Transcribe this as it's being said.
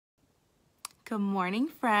Good morning,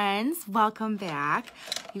 friends. Welcome back.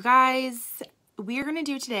 You guys, we are going to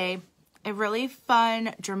do today a really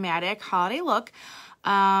fun, dramatic holiday look.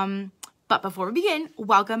 But before we begin,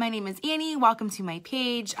 welcome. My name is Annie. Welcome to my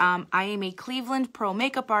page. I am a Cleveland pro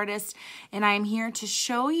makeup artist, and I am here to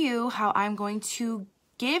show you how I'm going to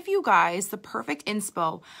give you guys the perfect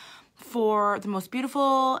inspo for the most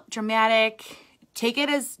beautiful, dramatic. Take it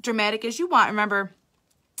as dramatic as you want. Remember,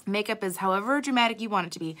 makeup is however dramatic you want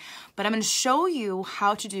it to be, but I'm going to show you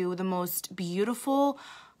how to do the most beautiful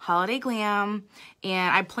holiday glam.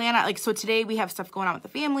 And I plan on, so today we have stuff going on with the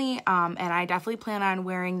family, and I definitely plan on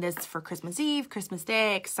wearing this for Christmas Eve, Christmas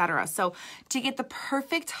Day, etc. So to get the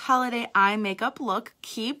perfect holiday eye makeup look,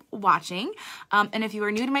 keep watching. And if you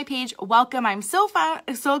are new to my page, welcome. I'm so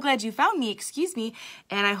glad you found me,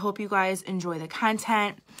 and I hope you guys enjoy the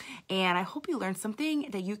content, and I hope you learned something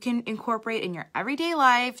that you can incorporate in your everyday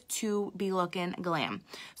life to be looking glam.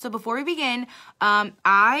 So before we begin,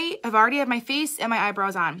 I have already had my face and my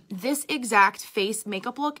eyebrows on. This exact face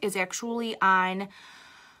makeup look is actually on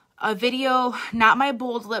a video, not my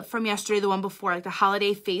bold lip from yesterday, the one before, like the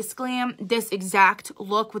holiday face glam. This exact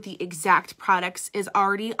look with the exact products is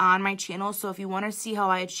already on my channel. So if you want to see how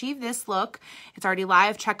I achieve this look, it's already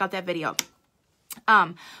live. Check out that video.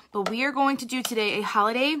 But we are going to do today a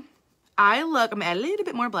holiday eye look. I'm gonna add a little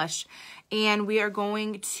bit more blush, and we are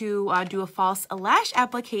going to do a false lash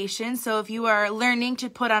application. So if you are learning to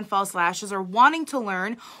put on false lashes, or wanting to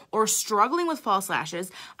learn, or struggling with false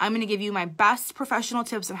lashes, I'm going to give you my best professional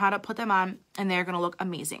tips on how to put them on, and they're going to look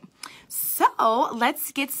amazing. So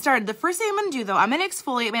let's get started. The first thing I'm going to do, though, I'm going to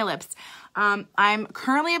exfoliate my lips. I'm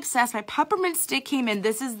currently obsessed. My peppermint stick came in.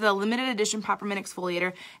 This is the limited edition peppermint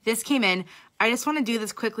exfoliator. This came in. I just want to do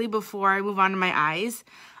this quickly before I move on to my eyes.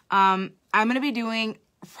 I'm going to be doing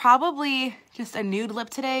probably just a nude lip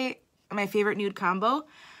today, my favorite nude combo,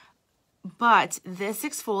 but this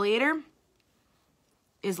exfoliator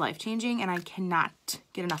is life-changing, and I cannot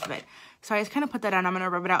get enough of it. So I just kind of put that on. I'm going to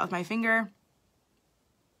rub it out with my finger,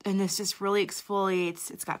 and this just really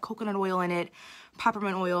exfoliates. It's got coconut oil in it,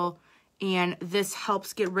 peppermint oil, and this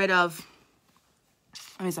helps get rid of,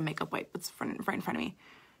 there's a makeup wipe that's right in front of me,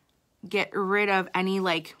 get rid of any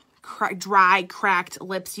like dry, cracked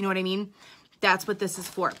lips, you know what I mean? That's what this is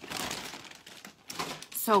for.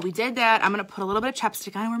 So we did that. I'm going to put a little bit of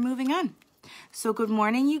chapstick on, and we're moving on. So good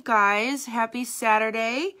morning, you guys. Happy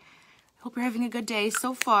Saturday. Hope you're having a good day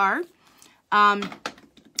so far.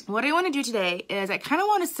 What I want to do today is I kind of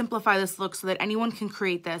want to simplify this look so that anyone can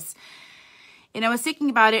create this. And I was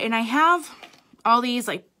thinking about it, and I have all these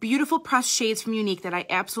like beautiful pressed shades from Unique that I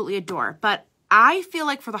absolutely adore. But I feel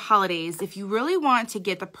like for the holidays, if you really want to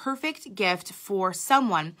get the perfect gift for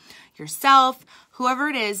someone, yourself, whoever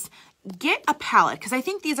it is, get a palette, because I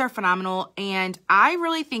think these are phenomenal, and I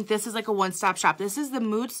really think this is like a one-stop shop. This is the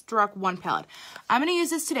Moodstruck 1 palette. I'm going to use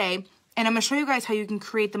this today, and I'm going to show you guys how you can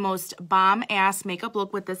create the most bomb-ass makeup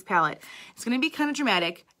look with this palette. It's going to be kind of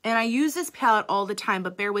dramatic, and I use this palette all the time,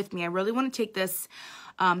 but bear with me. I really want to take this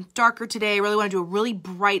darker today. I really want to do a really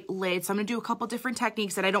bright lid, so I'm going to do a couple different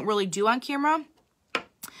techniques that I don't really do on camera,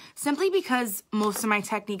 simply because most of my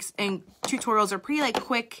techniques and tutorials are pretty like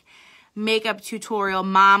quick makeup tutorial,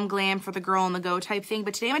 mom glam for the girl on the go type thing.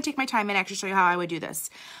 But today I'm going to take my time and actually show you how I would do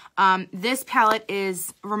this. This palette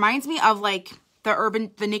reminds me of like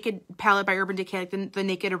the Naked palette by Urban Decay, like the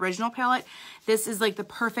Naked original palette. This is like the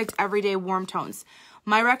perfect everyday warm tones.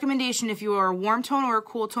 My recommendation, if you are a warm tone or a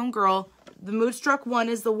cool tone girl, the Moodstruck 1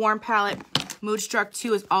 is the warm palette. Moodstruck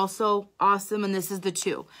 2 is also awesome, and this is the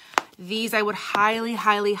 2. These I would highly,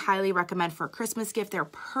 highly, highly recommend for a Christmas gift. They're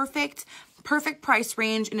perfect price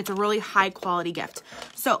range, and it's a really high quality gift.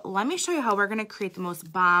 So let me show you how we're going to create the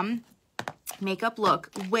most bomb makeup look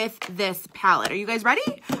with this palette. Are you guys ready?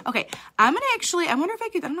 Okay, I'm going to actually, I wonder if I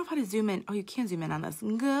could, I don't know how to zoom in. Oh, you can zoom in on this.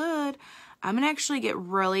 Good. I'm going to actually get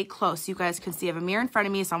really close so you guys can see. I have a mirror in front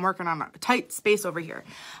of me, so I'm working on a tight space over here.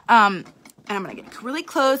 And I'm going to get really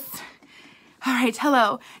close. All right,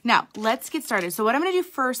 hello. Now, let's get started. So what I'm going to do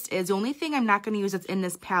first is, the only thing I'm not going to use that's in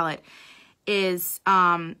this palette is,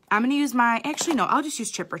 I'm going to use actually, no, I'll just use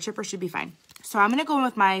Chipper. Chipper should be fine. So I'm going to go in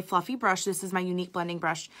with my fluffy brush. This is my Unique blending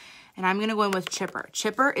brush, and I'm going to go in with Chipper.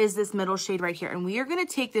 Chipper is this middle shade right here, and we are going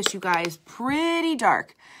to take this, you guys, pretty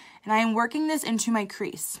dark, and I am working this into my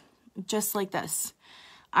crease, just like this.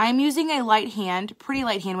 I'm using a light hand, pretty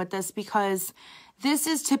light hand with this, because this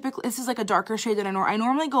is like a darker shade than I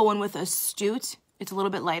normally go in with Astute. It's a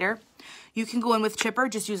little bit lighter. You can go in with Chipper,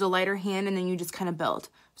 just use a lighter hand, and then you just kind of build.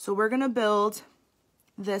 So we're going to build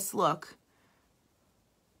this look,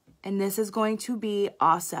 and this is going to be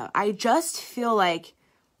awesome. I just feel like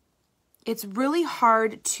it's really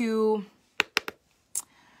hard to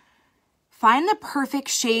find the perfect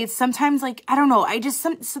shades. Sometimes, like, I don't know,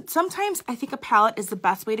 sometimes I think a palette is the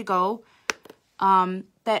best way to go. And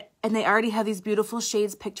they already have these beautiful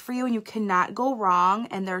shades picked for you, and you cannot go wrong,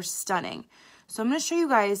 and they're stunning. So I'm going to show you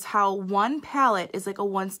guys how one palette is like a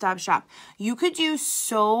one-stop shop. You could do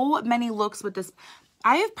so many looks with this.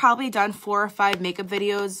 I have probably done 4 or 5 makeup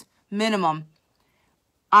videos minimum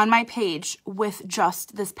on my page with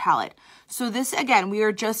just this palette. So this, again, we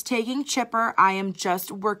are just taking chipper. I am just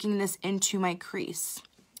working this into my crease,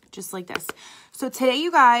 just like this. So today, you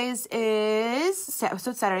guys, so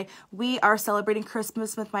it's Saturday. We are celebrating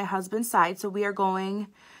Christmas with my husband's side. So we are going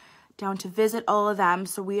down to visit all of them.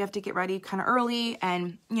 So we have to get ready kind of early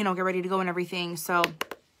and, you know, get ready to go and everything. So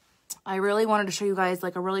I really wanted to show you guys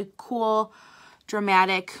like a really cool,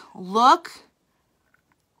 dramatic look.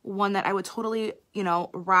 One that I would totally, you know,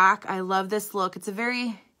 rock. I love this look. It's a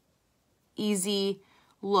very easy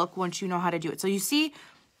look once you know how to do it. So you see,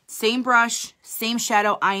 same brush, same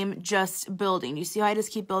shadow. I am just building. You see how I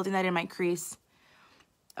just keep building that in my crease?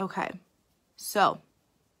 Okay. So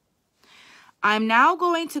I'm now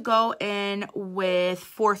going to go in with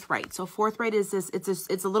Forthright. So Forthright is this,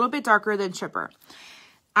 it's a little bit darker than Chipper.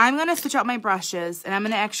 I'm going to switch out my brushes, and I'm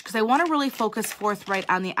going to actually, because I want to really focus Forthright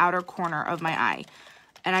on the outer corner of my eye.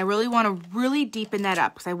 And I really want to really deepen that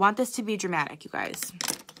up because I want this to be dramatic, you guys.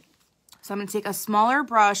 So I'm going to take a smaller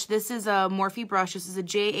brush. This is a Morphe brush. This is a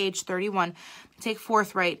JH31. Take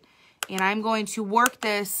Forthright, and I'm going to work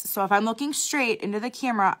this. So if I'm looking straight into the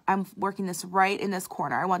camera, I'm working this right in this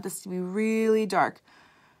corner. I want this to be really dark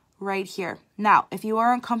right here. Now, if you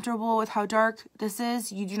are uncomfortable with how dark this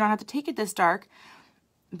is, you do not have to take it this dark.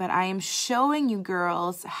 But I am showing you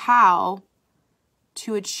girls how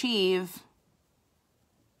to achieve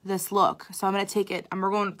this look. So I'm going to take it, and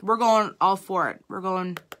we're going all for it. We're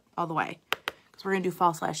going all the way because we're going to do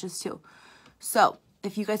false lashes too. So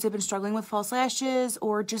if you guys have been struggling with false lashes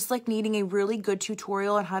or just like needing a really good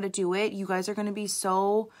tutorial on how to do it, you guys are going to be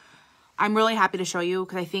so, I'm really happy to show you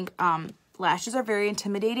because I think lashes are very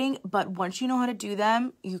intimidating, but once you know how to do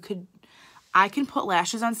them, I can put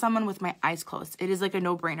lashes on someone with my eyes closed. It is like a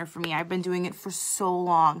no-brainer for me. I've been doing it for so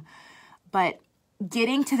long, but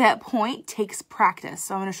getting to that point takes practice.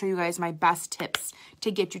 So I'm going to show you guys my best tips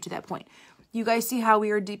to get you to that point. You guys see how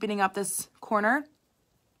we are deepening up this corner?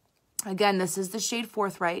 Again, this is the shade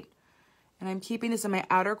Forthright, and I'm keeping this in my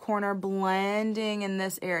outer corner, blending in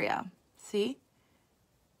this area. See?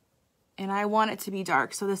 And I want it to be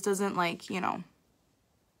dark, so this doesn't like, you know.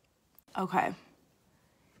 Okay.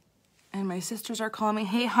 And my sisters are calling me.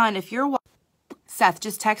 Hey, hun, if you're Seth,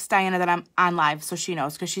 just text Diana that I'm on live so she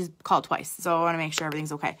knows because she's called twice. So I want to make sure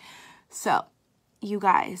everything's okay. So, you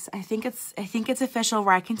guys, I think it's official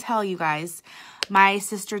where I can tell you guys my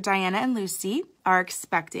sister Diana and Lucy are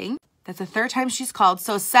expecting. That's the 3rd time she's called.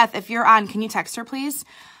 So, Seth, if you're on, can you text her, please?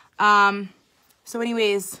 So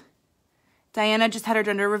anyways, Diana just had her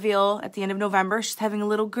gender reveal at the end of November. She's having a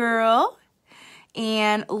little girl.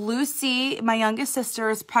 And Lucy, my youngest sister,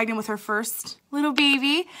 is pregnant with her first little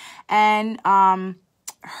baby. And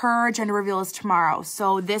her gender reveal is tomorrow.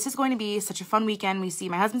 So this is going to be such a fun weekend. We see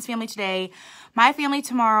my husband's family today, my family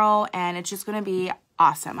tomorrow, and it's just going to be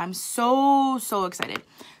awesome. I'm so, so excited.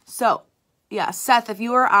 So, yeah, Seth, if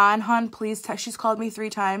you are on, hon, please text. She's called me 3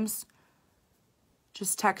 times.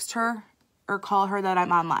 Just text her or call her that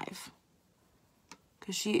I'm on live.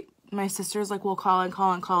 Because my sister's like, we'll call and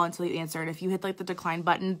call and call until you answer it. If you hit like the decline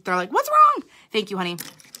button, they're like, what's wrong? Thank you, honey.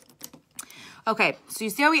 Okay, so you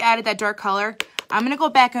see how we added that dark color? I'm going to go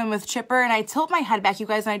back in with Chipper, and I tilt my head back, you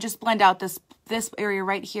guys, and I just blend out this area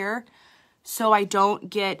right here so I don't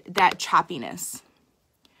get that choppiness.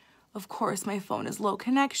 Of course, my phone is low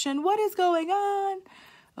connection. What is going on?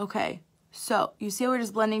 Okay, so you see how we're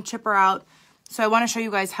just blending Chipper out? So I want to show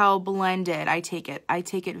you guys how blended I take it. I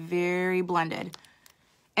take it very blended.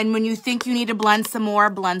 And when you think you need to blend some more,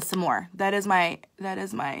 blend some more. That is my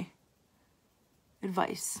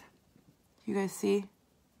advice. You guys see?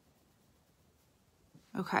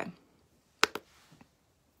 Okay.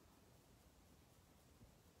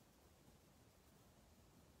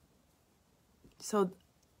 So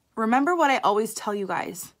remember what I always tell you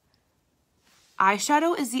guys.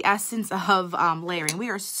 Eyeshadow is the essence of layering. We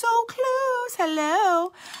are so close.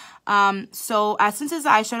 Hello. So essence is the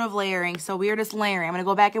eyeshadow of layering. So we are just layering. I'm going to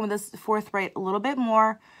go back in with this Forthright a little bit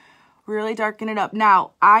more. Really darken it up.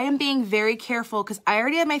 Now, I am being very careful because I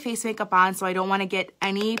already have my face makeup on, so I don't want to get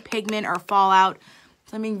any pigment or fallout.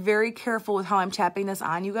 So I'm being very careful with how I'm tapping this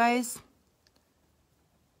on, you guys.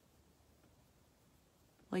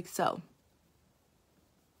 Like so.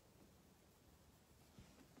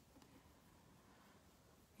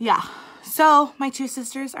 Yeah. So my two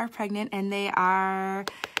sisters are pregnant and they are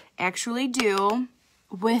actually due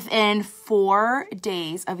within 4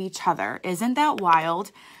 days of each other. Isn't that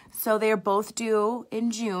wild? So they're both due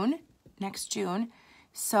in June, next June.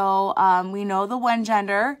 So we know the one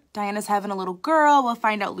gender. Diana's having a little girl. We'll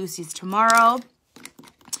find out Lucy's tomorrow.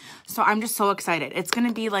 So I'm just so excited. It's going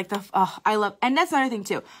to be like I love, and that's another thing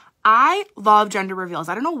too. I love gender reveals.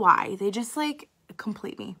 I don't know why. They just like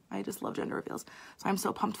complete me. I just love gender reveals. So I'm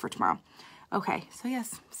so pumped for tomorrow. Okay, so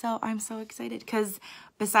yes, so I'm so excited because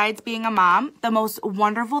besides being a mom, the most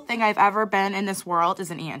wonderful thing I've ever been in this world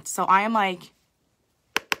is an aunt. So I am like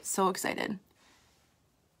so excited.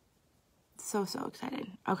 So excited.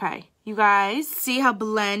 Okay, you guys see how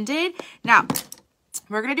blended? Now,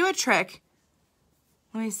 we're going to do a trick.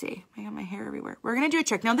 Let me see. I got my hair everywhere. We're going to do a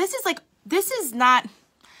trick. Now, this is not,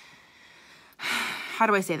 how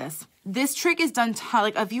do I say this? This trick is done,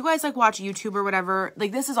 like if you guys like watch YouTube or whatever,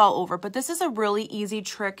 like this is all over, but this is a really easy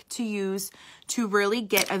trick to use to really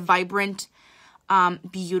get a vibrant,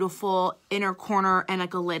 beautiful inner corner and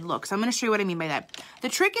like a lid look. So I'm going to show you what I mean by that. The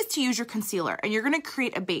trick is to use your concealer and you're going to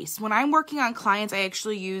create a base. When I'm working on clients, I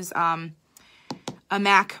actually use a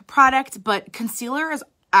MAC product, but concealer is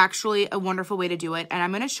actually a wonderful way to do it. And I'm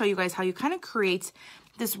going to show you guys how you kind of create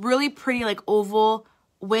this really pretty like oval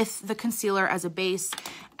with the concealer as a base.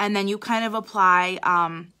 And then you kind of apply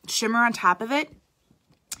shimmer on top of it.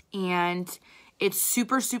 And it's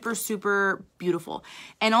super beautiful.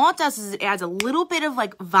 And all it does is it adds a little bit of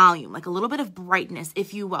like volume, like a little bit of brightness,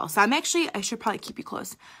 if you will. So I should probably keep you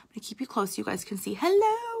close. I'm going to keep you close so you guys can see.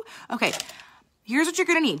 Hello. Okay. Here's what you're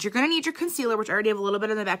going to need. You're going to need your concealer, which I already have a little bit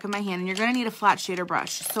in the back of my hand. And you're going to need a flat shader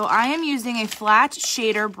brush. So I am using a flat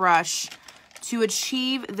shader brush to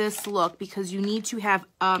achieve this look because you need to have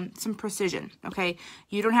some precision, okay?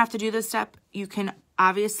 You don't have to do this step. You can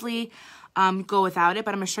obviously go without it,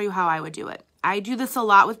 but I'm going to show you how I would do it. I do this a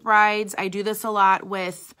lot with brides. I do this a lot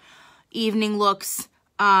with evening looks.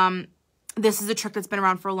 This is a trick that's been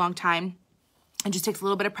around for a long time. It just takes a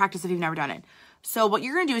little bit of practice if you've never done it. So what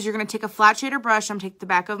you're going to do is you're going to take a flat shader brush. I'm going to take the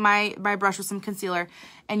back of my brush with some concealer,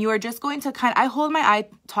 and you are just going to I hold my eye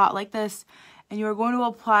taut like this, and you are going to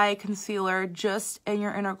apply concealer just in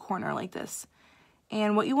your inner corner like this.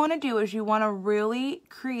 And what you want to do is you want to really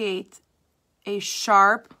create a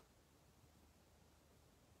sharp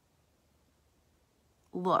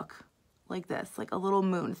look like this, like a little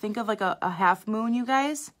moon. Think of like a half moon, you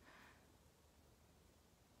guys.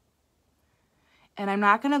 And I'm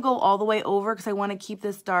not going to go all the way over because I want to keep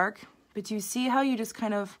this dark. But you see how you just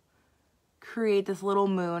kind of create this little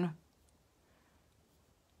moon?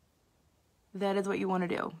 That is what you want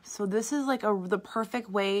to do. So this is like the perfect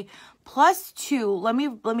way. Plus two, let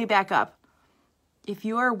me back up. If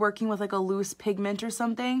you are working with like a loose pigment or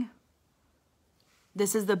something,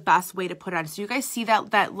 this is the best way to put it on. So you guys see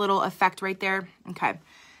that little effect right there? Okay.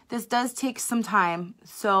 This does take some time,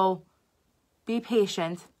 so be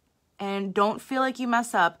patient and don't feel like you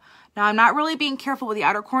mess up. Now, I'm not really being careful with the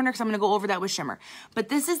outer corner because I'm going to go over that with shimmer. But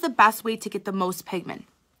this is the best way to get the most pigment.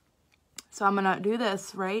 So I'm going to do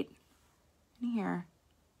this right in here.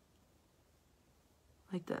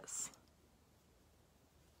 Like this.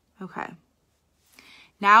 Okay.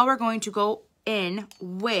 Now we're going to go in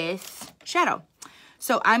with shadow.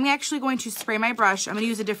 So I'm actually going to spray my brush. I'm going to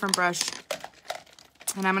use a different brush.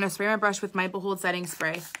 And I'm going to spray my brush with my Behold setting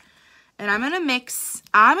spray. And I'm going to mix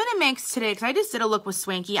today, because I just did a look with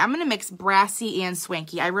Swanky. I'm going to mix Brassy and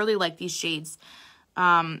Swanky. I really like these shades.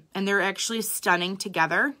 And they're actually stunning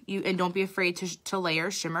together. And don't be afraid to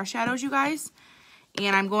layer shimmer shadows, you guys.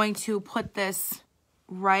 And I'm going to put this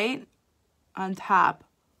right on top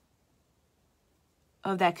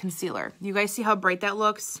of that concealer. You guys see how bright that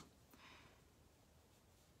looks?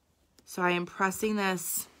 So I am pressing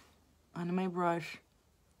this onto my brush.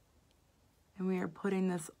 And we are putting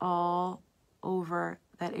this all over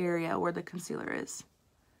that area where the concealer is.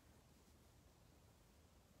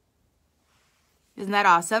 Isn't that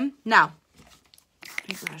awesome? Now,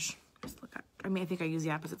 my brush. I think I used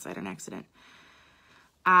the opposite side on accident.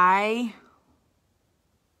 I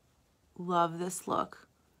love this look.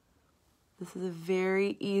 This is a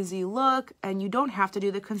very easy look, and you don't have to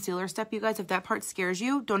do the concealer step, you guys. If that part scares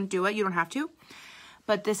you, don't do it. You don't have to.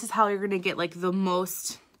 But this is how you're going to get like the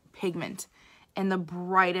most pigment and the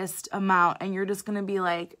brightest amount, and you're just going to be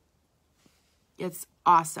like, it's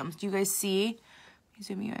awesome. Do you guys see? Let me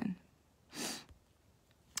zoom you in.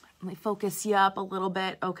 Let me focus you up a little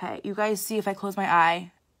bit. Okay, you guys see if I close my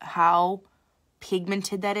eye how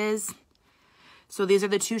pigmented that is? So these are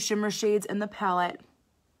the two shimmer shades in the palette.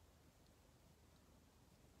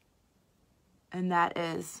 And that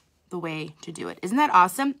is the way to do it. Isn't that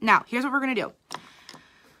awesome? Now, here's what we're going to do.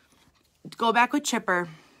 Go back with chipper.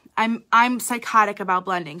 I'm psychotic about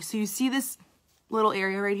blending. So you see this little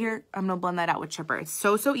area right here? I'm going to blend that out with chipper. It's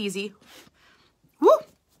so easy. Woo!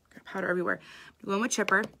 Powder everywhere. I'm going with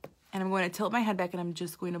chipper, and I'm going to tilt my head back, and I'm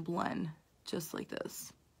just going to blend just like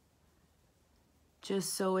this.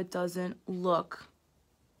 Just so it doesn't look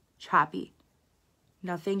choppy.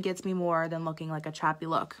 Nothing gets me more than looking like a choppy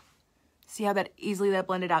look. See how that easily that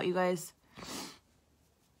blended out, you guys?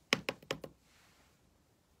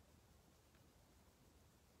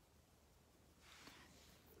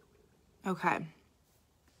 Okay.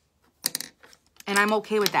 And I'm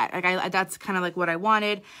okay with that. Like that's kind of like what I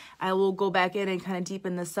wanted. I will go back in and kind of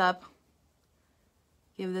deepen this up.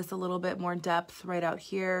 Give this a little bit more depth right out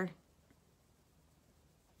here.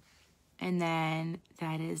 And then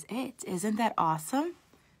that is it. Isn't that awesome?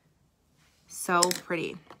 So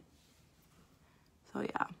pretty. So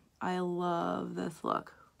yeah, I love this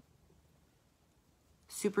look.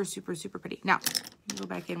 Super pretty. Now, go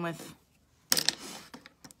back in with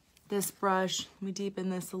this brush. Let me deepen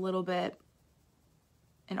this a little bit.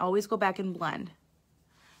 And always go back and blend.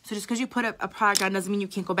 So just because you put a product on doesn't mean you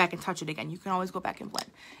can't go back and touch it again. You can always go back and blend.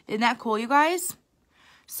 Isn't that cool, you guys?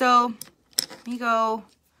 So, let me go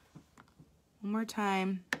one more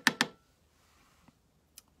time.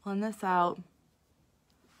 Blend this out.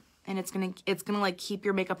 And it's gonna like keep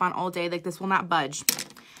your makeup on all day. Like this will not budge.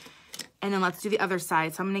 And then let's do the other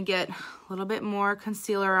side. So I'm gonna get a little bit more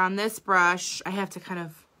concealer on this brush. I have to kind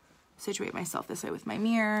of situate myself this way with my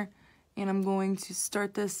mirror. And I'm going to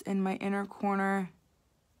start this in my inner corner.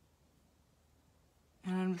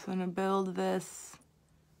 And I'm just gonna build this.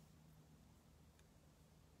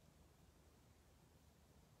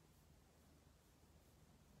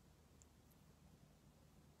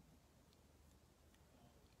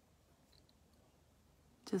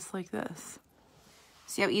 Just like this.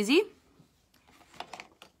 See how easy?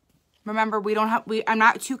 Remember, I'm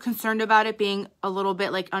not too concerned about it being a little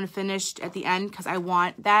bit like unfinished at the end because I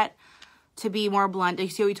want that to be more blended. You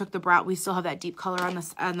see how we took the brown, we still have that deep color on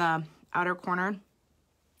the outer corner.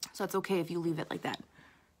 So it's okay if you leave it like that.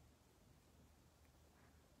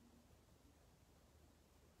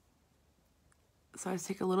 So I just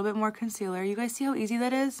take a little bit more concealer. You guys see how easy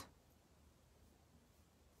that is?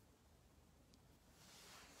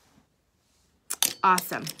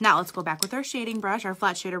 Awesome. Now let's go back with our shading brush, our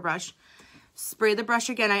flat shader brush. Spray the brush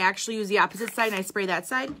again. I actually use the opposite side and I spray that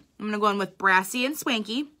side. I'm going to go in with Brassy and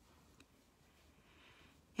Swanky.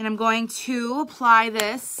 And I'm going to apply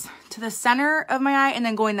this to the center of my eye and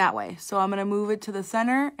then going that way. So I'm going to move it to the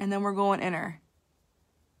center and then we're going inner.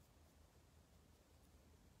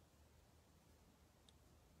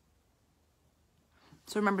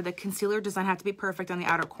 So remember, the concealer does not have to be perfect on the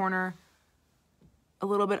outer corner. A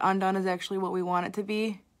little bit undone is actually what we want it to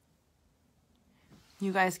be.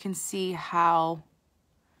 You guys can see how,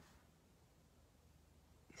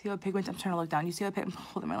 see how pigmented, I'm trying to look down. You see how I'm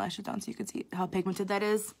holding my lashes down so you can see how pigmented that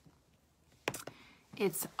is.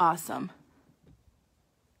 It's awesome.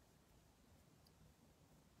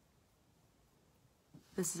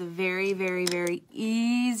 This is a very, very, very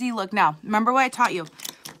easy look. Now, remember what I taught you.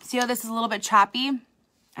 See how this is a little bit choppy?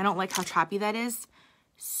 I don't like how choppy that is.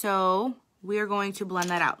 So we are going to blend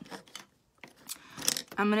that out.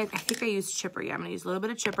 I think I used chipper. Yeah, I'm gonna use a little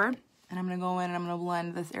bit of chipper and I'm gonna go in and I'm gonna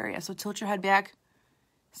blend this area. So tilt your head back.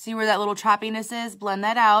 See where that little choppiness is? Blend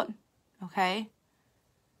that out, okay?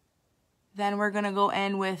 Then we're gonna go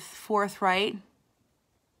in with Forthright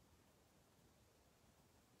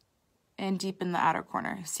and deepen the outer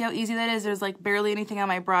corner. See how easy that is? There's like barely anything on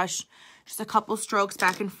my brush. Just a couple strokes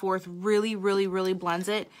back and forth really, really, really blends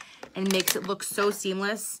it and makes it look so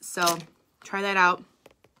seamless. So try that out.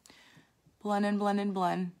 Blend and blend and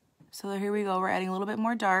blend. So here we go. We're adding a little bit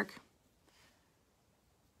more dark.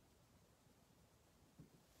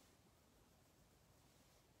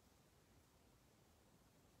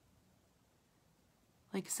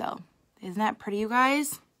 Like so. Isn't that pretty, you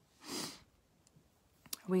guys?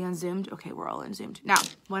 Are we unzoomed? Okay, we're all unzoomed. Now,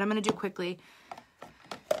 what I'm going to do quickly,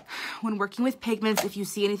 when working with pigments, if you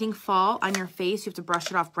see anything fall on your face, you have to brush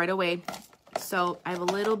it off right away. So I have a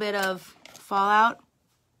little bit of fallout.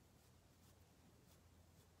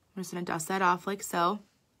 I'm just going to dust that off like so.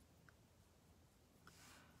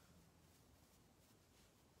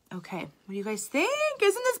 Okay, what do you guys think?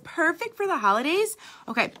 Isn't this perfect for the holidays?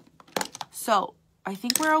 Okay, so I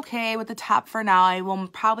think we're okay with the top for now. I will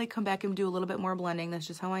probably come back and do a little bit more blending. That's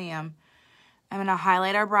just how I am. I'm going to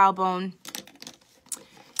highlight our brow bone.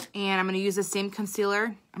 And I'm going to use the same concealer.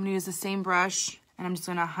 I'm going to use the same brush. And I'm just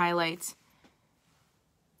going to highlight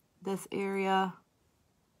this area.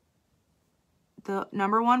 the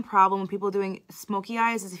number one problem when people are doing smoky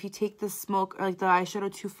eyes is if you take the smoke, or like the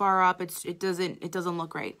eyeshadow too far up, it doesn't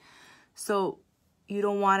look right. So you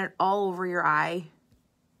don't want it all over your eye.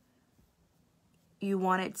 You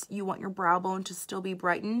want your brow bone to still be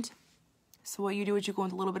brightened. So what you do is you go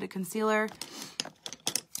with a little bit of concealer,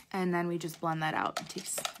 and then we just blend that out. It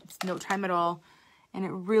takes no time at all, and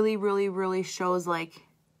it really, really, really shows like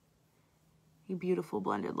a beautiful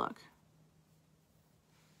blended look.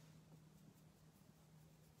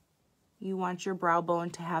 You want your brow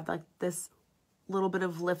bone to have like this little bit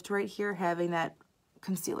of lift right here, having that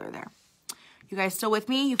concealer there. You guys still with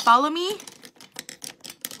me? You follow me?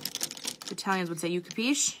 The Italians would say, you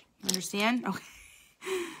capiche? You understand? Okay.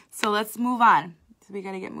 So let's move on. So we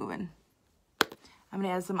got to get moving. I'm going to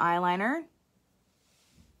add some eyeliner.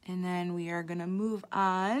 And then we are going to move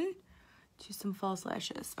on to some false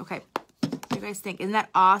lashes. Okay. What do you guys think? Isn't that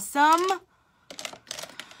awesome?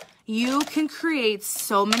 You can create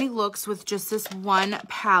so many looks with just this one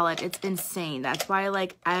palette. It's insane. That's why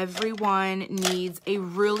like everyone needs a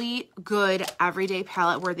really good everyday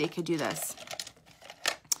palette where they could do this.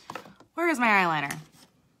 Where is my eyeliner?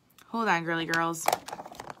 Hold on, girly girls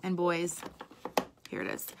and boys. Here it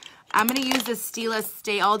is. I'm going to use this Stila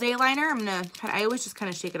Stay All Day liner. I always just kind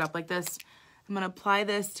of shake it up like this. I'm going to apply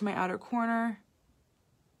this to my outer corner.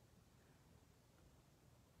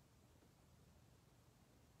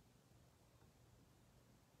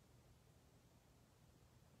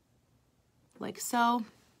 Like so.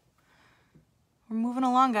 We're moving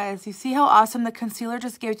along, guys. You see how awesome the concealer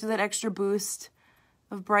just gave you that extra boost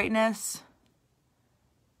of brightness?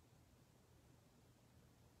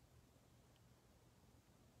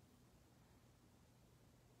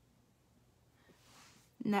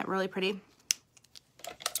 Isn't that really pretty?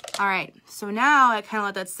 All right, so now I kind of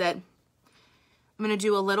let that sit. I'm gonna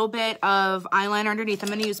do a little bit of eyeliner underneath. I'm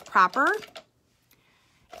gonna use Proper.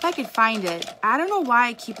 If I could find it. I don't know why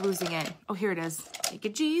I keep losing it. Oh, here it is. Thank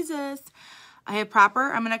you, Jesus. I have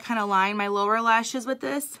Proper. I'm gonna kind of line my lower lashes with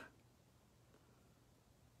this.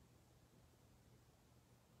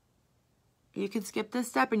 You can skip this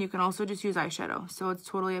step and you can also just use eyeshadow. So it's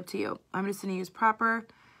totally up to you. I'm just gonna use Proper.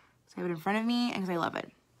 So I have it in front of me and because I love it.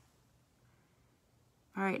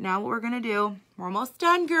 All right, now what we're gonna do, we're almost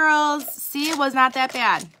done, girls. See, it was not that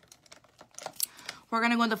bad. We're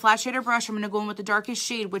gonna go with the flat shader brush. I'm gonna go in with the darkest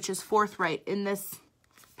shade, which is Forthright in this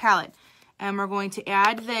palette. And we're going to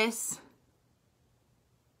add this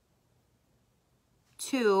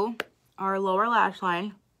to our lower lash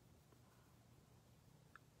line.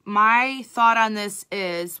 My thought on this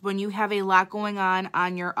is when you have a lot going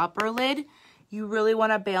on your upper lid, you really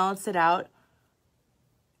want to balance it out.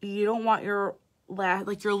 You don't want your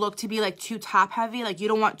look to be like too top heavy. Like you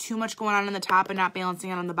don't want too much going on the top and not balancing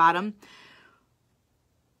it on the bottom.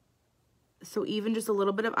 So even just a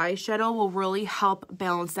little bit of eyeshadow will really help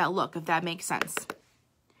balance that look, if that makes sense.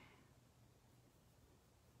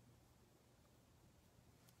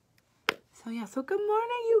 So yeah, so good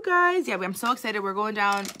morning, you guys. Yeah, I'm so excited. We're going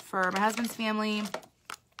down for my husband's family.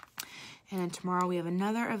 And then tomorrow we have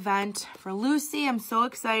another event for Lucy. I'm so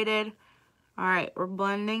excited. All right, we're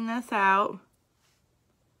blending this out.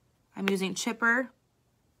 I'm using Chipper.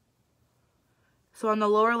 So on the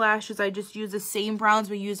lower lashes, I just use the same browns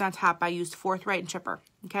we used on top. I used Forthright and Chipper,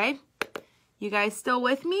 okay? You guys still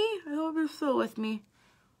with me? I hope you're still with me.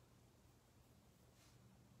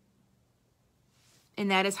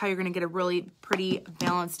 And that is how you're going to get a really pretty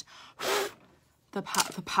balanced, the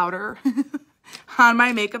powder on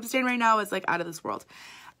my makeup stand right now is like out of this world.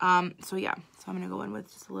 So yeah, so I'm going to go in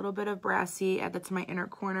with just a little bit of Brassy, add that to my inner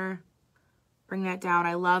corner, bring that down.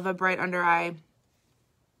 I love a bright under eye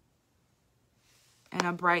and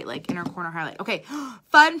a bright like inner corner highlight. Okay,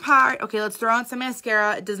 fun part. Okay, let's throw on some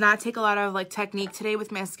mascara. It does not take a lot of like technique today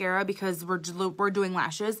with mascara because we're doing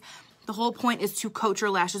lashes. The whole point is to coat your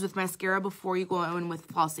lashes with mascara before you go in with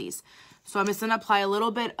falsies. So I'm just going to apply a little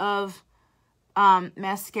bit of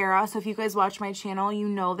mascara. So if you guys watch my channel, you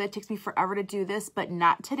know that it takes me forever to do this, but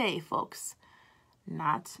not today, folks.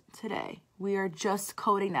 Not today. We are just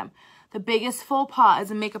coating them. The biggest faux pas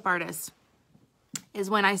as a makeup artist is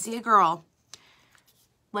when I see a girl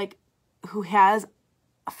like who has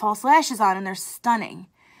false lashes on and they're stunning,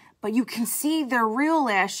 but you can see their real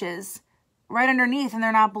lashes right underneath and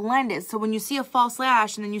they're not blended. So when you see a false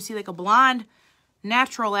lash and then you see like a blonde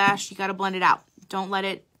natural lash, you got to blend it out. Don't let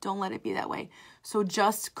it be that way. So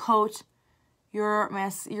just coat your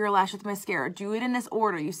lash with mascara. Do it in this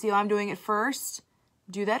order. You see how I'm doing it first?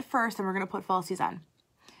 Do that first and we're going to put falsies on.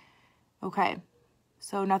 Okay.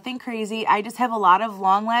 So nothing crazy. I just have a lot of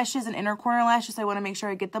long lashes and inner corner lashes. So I want to make sure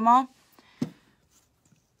I get them all.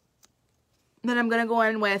 Then I'm going to go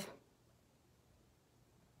in with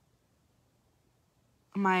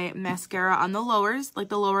my mascara on the lowers, like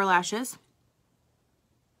the lower lashes.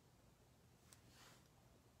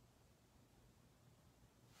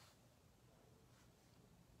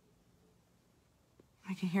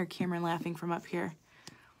 I can hear Cameron laughing from up here.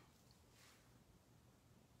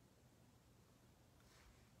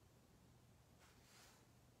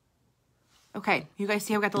 Okay, you guys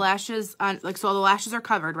see I've got the lashes on, like, so the lashes are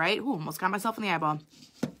covered, right? Ooh, almost got myself in the eyeball.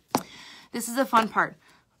 This is the fun part.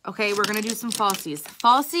 Okay, we're going to do some falsies.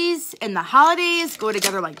 Falsies in the holidays go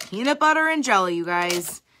together like peanut butter and jelly, you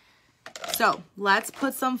guys. So, let's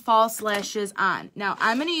put some false lashes on. Now,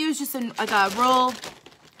 I'm going to use just like a roll.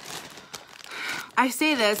 I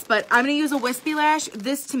say this, but I'm going to use a wispy lash.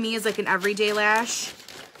 This, to me, is like an everyday lash.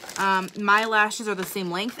 My lashes are the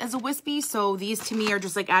same length as a wispy, so these to me are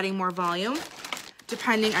just like adding more volume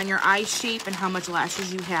depending on your eye shape and how much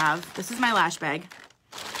lashes you have. This is my lash bag.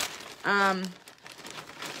 It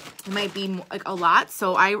might be like a lot,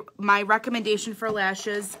 so my recommendation for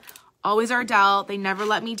lashes, always Ardell. They never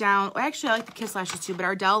let me down. Actually, I like the Kiss lashes too, but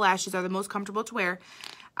Ardell lashes are the most comfortable to wear.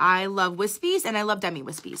 I love wispies and I love demi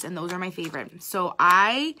wispies, and those are my favorite. So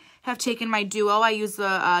I have taken my Duo. I use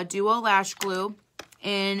the Duo lash glue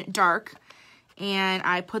in dark, and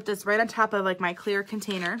I put this right on top of like my clear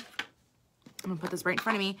container. I'm gonna put this right in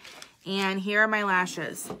front of me, and here are my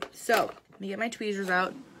lashes. So let me get my tweezers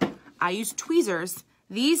out. I use tweezers.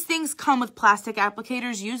 These things come with plastic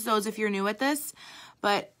applicators. Use those if you're new at this,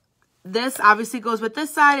 but this obviously goes with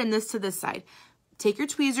this side and this to this side. Take your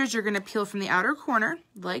tweezers. You're gonna peel from the outer corner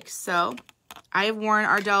like so. I have worn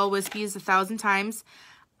Ardell wispies 1,000 times.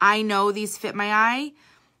 I know these fit my eye.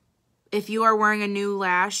 If you are wearing a new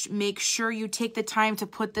lash, make sure you take the time to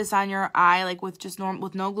put this on your eye, like with just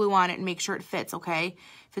with no glue on it, and make sure it fits, okay?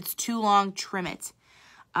 If it's too long, trim it.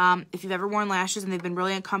 If you've ever worn lashes and they've been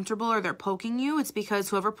really uncomfortable or they're poking you, it's because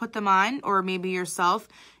whoever put them on, or maybe yourself,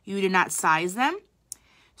 you did not size them.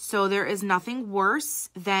 So there is nothing worse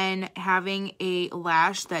than having a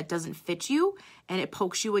lash that doesn't fit you and it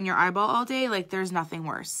pokes you in your eyeball all day. Like, there's nothing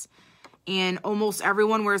worse. And almost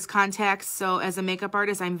everyone wears contacts, so as a makeup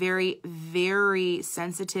artist, I'm very, very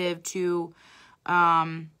sensitive to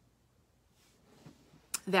that.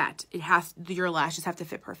 Your lashes have to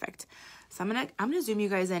fit perfect. So I'm gonna zoom you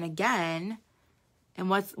guys in again. And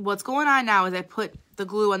what's going on now is I put the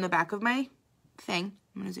glue on the back of my thing.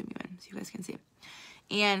 I'm gonna zoom you in so you guys can see.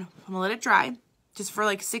 And I'm gonna let it dry just for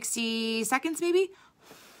like 60 seconds, maybe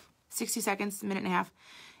 60 seconds, a minute and a half.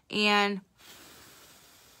 And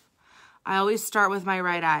I always start with my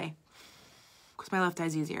right eye because my left eye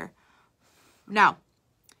is easier. Now,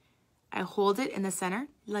 I hold it in the center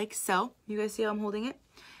like so. You guys see how I'm holding it?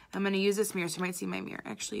 I'm going to use this mirror, so you might see my mirror.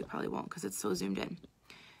 Actually, you probably won't because it's so zoomed in.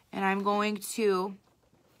 And I'm going to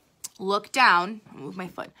look down. I'll move my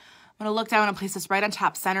foot. I'm going to look down and place this right on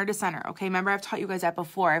top, center to center. Okay, remember I've taught you guys that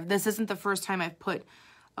before. This isn't the first time I've put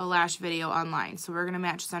a lash video online. So we're going to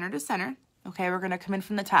match center to center. Okay, we're going to come in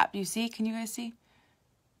from the top. Do you see? Can you guys see?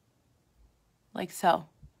 Like so.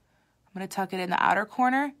 I'm going to tuck it in the outer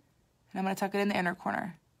corner, and I'm going to tuck it in the inner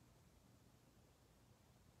corner.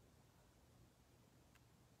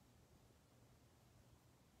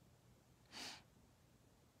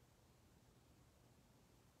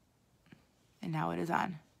 And now it is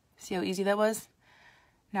on. See how easy that was?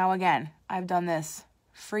 Now again, I've done this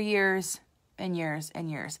for years and years and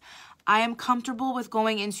years. I am comfortable with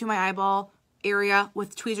going into my eyeball area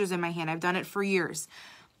with tweezers in my hand. I've done it for years.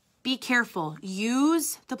 Be careful.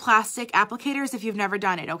 Use the plastic applicators if you've never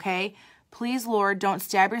done it, okay? Please, Lord, don't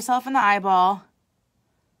stab yourself in the eyeball.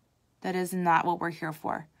 That is not what we're here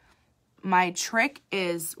for. My trick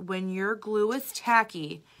is when your glue is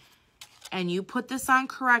tacky and you put this on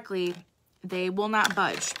correctly, they will not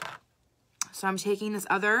budge. So I'm taking this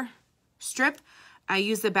other strip. I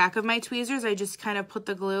use the back of my tweezers. I just kind of put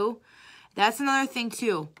the glue. That's another thing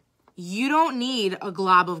too. You don't need a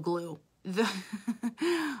glob of glue.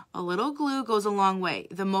 A little glue goes a long way.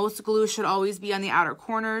 The most glue should always be on the outer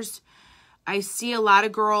corners. I see a lot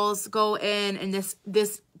of girls go in, and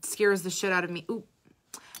this scares the shit out of me. Ooh,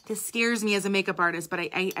 this scares me as a makeup artist, but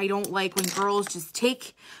I don't like when girls just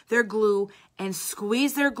take their glue and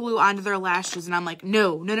squeeze their glue onto their lashes, and I'm like,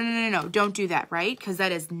 no, don't do that, right? Because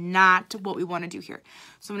that is not what we want to do here.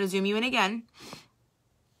 So I'm going to zoom you in again.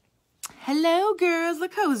 Hello, girls.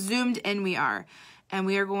 Look how zoomed in we are. And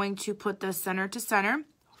we are going to put the center to center.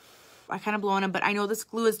 I kind of blow on them, but I know this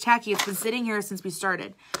glue is tacky. It's been sitting here since we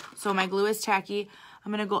started. So my glue is tacky.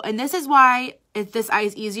 I'm going to go, and this is why this eye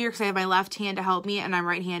is easier because I have my left hand to help me and I'm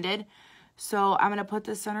right-handed. So I'm going to put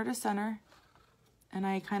this center to center. And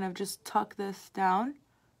I kind of just tuck this down.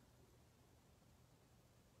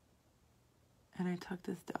 And I tuck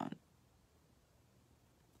this down.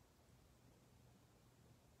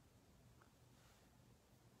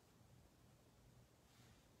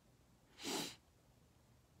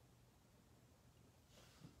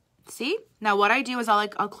 See? Now what I do is I'll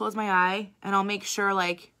close my eye and I'll make sure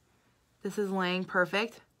like this is laying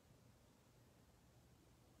perfect.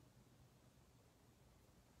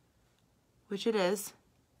 Which it is.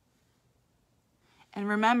 And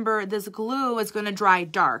remember, this glue is going to dry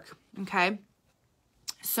dark, okay?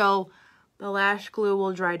 So the lash glue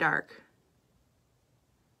will dry dark.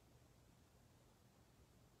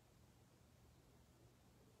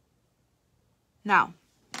 Now,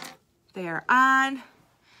 they are on.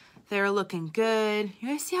 They're looking good. You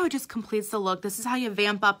guys see how it just completes the look? This is how you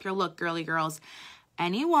vamp up your look, girly girls.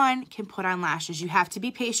 Anyone can put on lashes. You have to be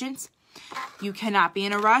patient. You cannot be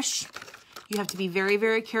in a rush. You have to be very,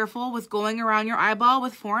 very careful with going around your eyeball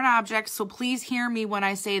with foreign objects. So please hear me when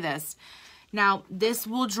I say this. Now, this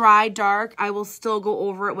will dry dark. I will still go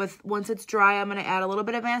over it with, once it's dry, I'm going to add a little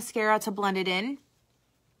bit of mascara to blend it in.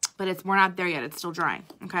 But we're not there yet. It's still drying,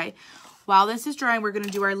 okay? While this is drying, we're going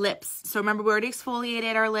to do our lips. So remember, we already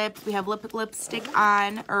exfoliated our lips. We have lipstick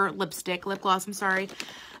on, or lip gloss, I'm sorry.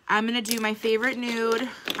 I'm going to do my favorite nude.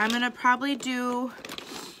 I'm going to probably do,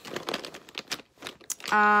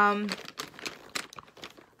 I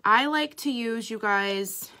like to use, you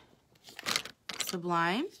guys,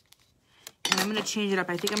 Sublime. And I'm going to change it up.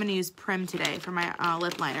 I think I'm going to use Prim today for my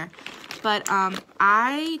lip liner. But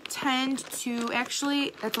I tend to,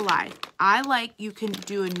 actually, that's a lie. You can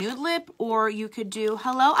do a nude lip, or you could do,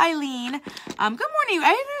 hello, Eileen. Good morning.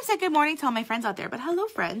 I didn't say good morning to all my friends out there, but hello,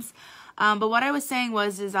 friends. But what I was saying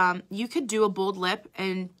was, you could do a bold lip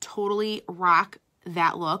and totally rock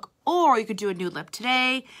that look, or you could do a nude lip.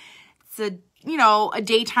 Today, it's a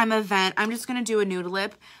daytime event. I'm just going to do a nude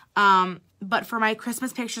lip. But for my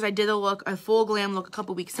Christmas pictures, I did a full glam look a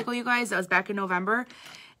couple weeks ago, you guys. That was back in November.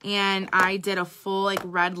 And I did a full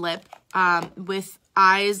red lip with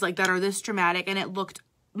eyes that are this dramatic, and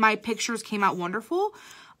my pictures came out wonderful,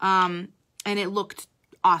 and it looked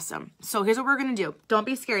awesome. So here's what we're gonna do. Don't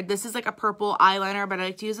be scared. This is like a purple eyeliner, but I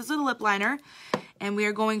like to use this as a lip liner. And we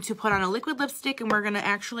are going to put on a liquid lipstick, and we're gonna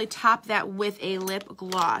actually top that with a lip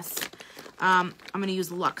gloss. I'm gonna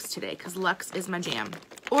use Luxe today because Luxe is my jam,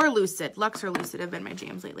 or Lucid. Luxe or Lucid have been my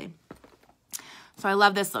jams lately. So I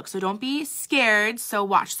love this look. So don't be scared. So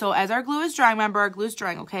watch. So as our glue is drying, remember our glue is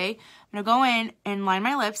drying, okay? I'm going to go in and line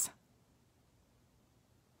my lips.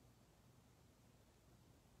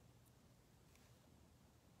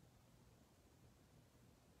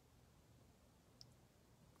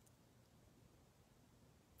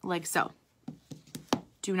 Like so.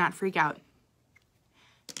 Do not freak out.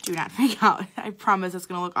 Do not freak out. I promise it's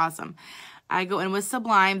going to look awesome. I go in with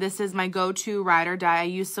Sublime. This is my go-to ride or die. I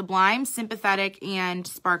use Sublime, Sympathetic, and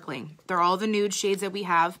Sparkling. They're all the nude shades that we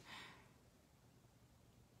have.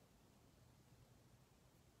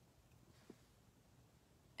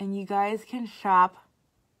 And you guys can shop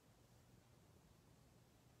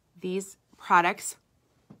these products.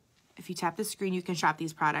 If you tap the screen, you can shop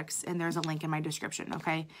these products, and there's a link in my description,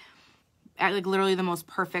 okay? Literally the most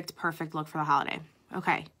perfect look for the holiday.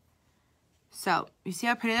 Okay. So, you see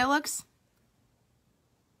how pretty that looks?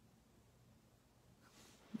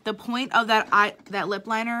 The point of that lip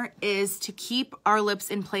liner is to keep our lips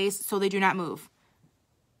in place so they do not move.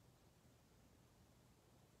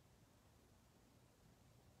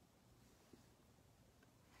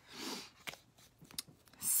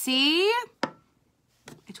 See?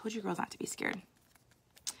 I told you girls not to be scared.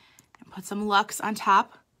 And put some Luxe on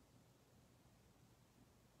top.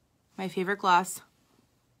 My favorite gloss.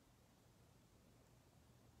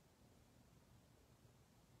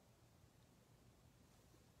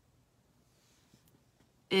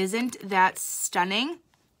 Isn't that stunning?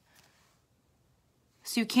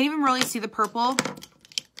 So you can't even really see the purple.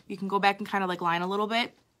 You can go back and kind of line a little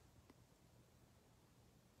bit.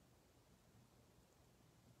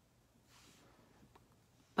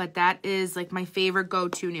 But that is my favorite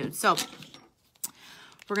go-to nude. So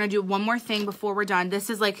we're going to do one more thing before we're done. This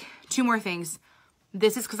is two more things.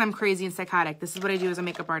 This is because I'm crazy and psychotic. This is what I do as a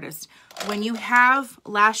makeup artist. When you have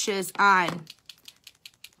lashes on,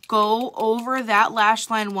 go over that lash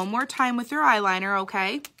line one more time with your eyeliner,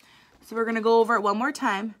 okay? So we're going to go over it one more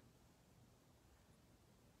time.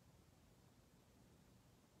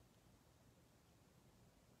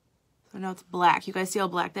 So now it's black. You guys see how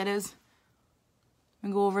black that is? I'm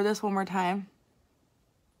going to go over this one more time.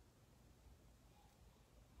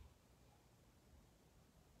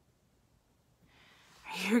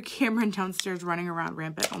 hear Cameron downstairs running around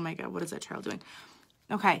rampant. Oh my God, what is that child doing?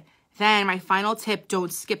 Okay, then my final tip,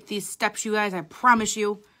 don't skip these steps, you guys. I promise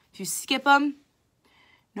you, if you skip them,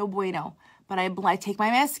 no bueno. But I take my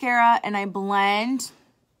mascara and I blend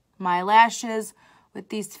my lashes with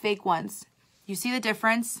these fake ones. You see the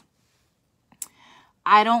difference?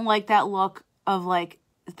 I don't like that look of like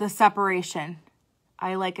the separation.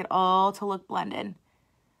 I like it all to look blended.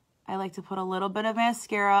 I like to put a little bit of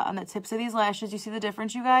mascara on the tips of these lashes. You see the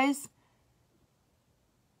difference, you guys?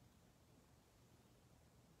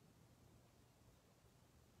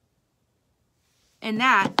 And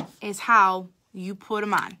that is how you put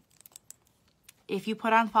them on. If you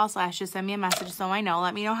put on false lashes, send me a message so I know.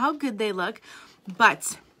 Let me know how good they look.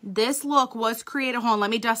 But this look was created. Hold on, let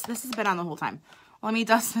me dust. This has been on the whole time. Let me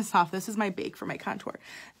dust this off. This is my bake for my contour.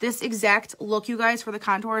 This exact look, you guys, for the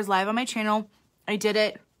contour is live on my channel. I did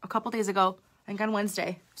it a couple days ago, I think on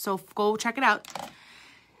Wednesday. So go check it out.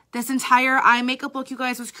 This entire eye makeup look, you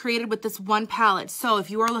guys, was created with this one palette. So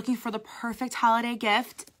if you are looking for the perfect holiday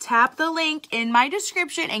gift, tap the link in my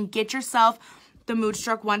description and get yourself the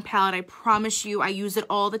Moodstruck one palette. I promise you, I use it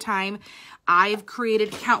all the time. I've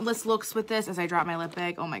created countless looks with this as I drop my lip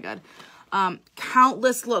bag. Oh my God.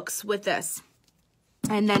 Countless looks with this.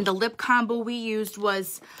 And then the lip combo we used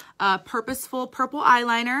was Purposeful Purple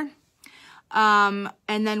Eyeliner. And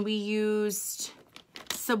then we used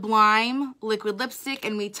Sublime liquid lipstick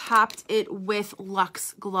and we topped it with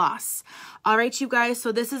Luxe gloss. All right, you guys,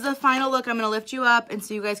 so this is the final look. I'm going to lift you up and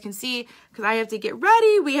so you guys can see because I have to get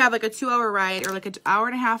ready. We have like a 2-hour ride or like an hour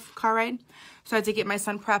and a half car ride. So I have to get my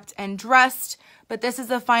son prepped and dressed. But this is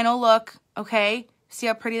the final look, okay? See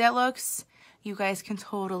how pretty that looks? You guys can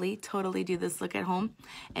totally do this look at home.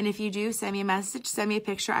 And if you do, send me a message, send me a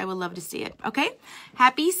picture. I would love to see it, okay?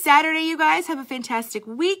 Happy Saturday, you guys. Have a fantastic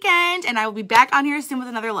weekend. And I will be back on here soon with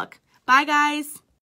another look. Bye, guys.